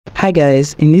Hi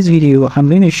guys, in this video I'm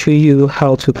going to show you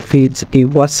how to create a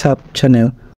WhatsApp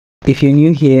channel. If you're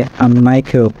new here, I'm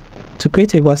Michael. To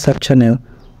create a WhatsApp channel,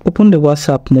 open the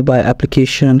WhatsApp mobile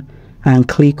application and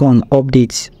click on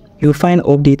updates. You'll find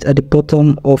updates at the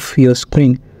bottom of your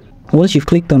screen. Once you've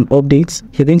clicked on updates,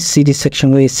 you're going to see this section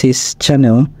where it says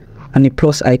channel and the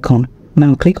plus icon.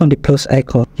 Now click on the plus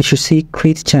icon. You should see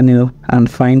create channel and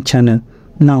find channel.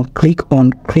 Now click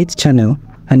on create channel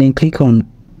and then click on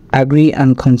agree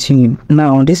and continue.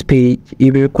 Now on this page,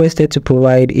 you'll be requested to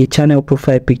provide a channel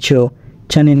profile picture,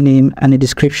 channel name and a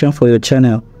description for your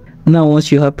channel. Now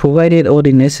once you have provided all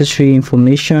the necessary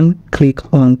information,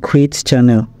 click on create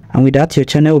channel, and with that your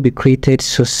channel will be created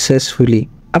successfully.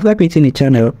 After creating a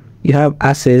channel, you have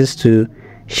access to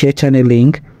share channel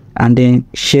link and then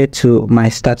share to my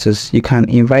status. You can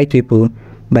invite people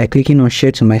by clicking on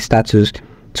share to my status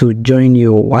to join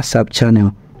your WhatsApp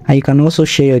channel. And you can also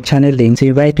share your channel link to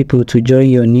invite people to join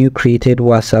your new created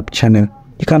WhatsApp channel.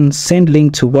 You can send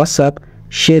link to WhatsApp,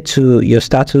 share to your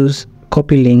status,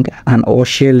 copy link, and or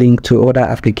share link to other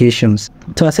applications.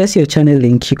 To access your channel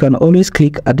link, you can always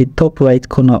click at the top right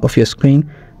corner of your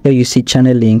screen where you see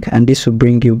channel link, and this will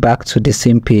bring you back to the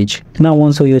same page. Now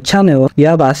once on your channel, you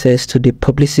have access to the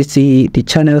publicity, the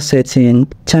channel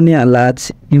setting, channel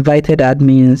alerts, invited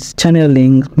admins, channel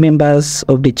link, members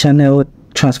of the channel,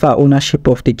 transfer ownership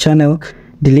of the channel,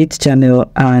 delete channel,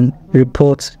 and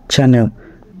report channel.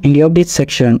 In the update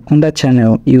section under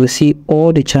channel, you will see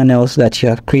all the channels that you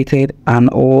have created and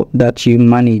all that you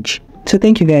manage. So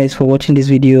thank you guys for watching this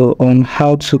video on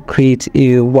how to create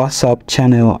a WhatsApp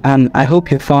channel, and I hope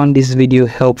you found this video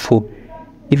helpful.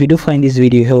 If you do find this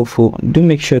video helpful, do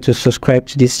make sure to subscribe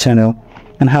to this channel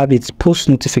and have its post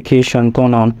notification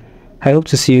turned on. I hope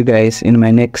to see you guys in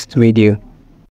my next video.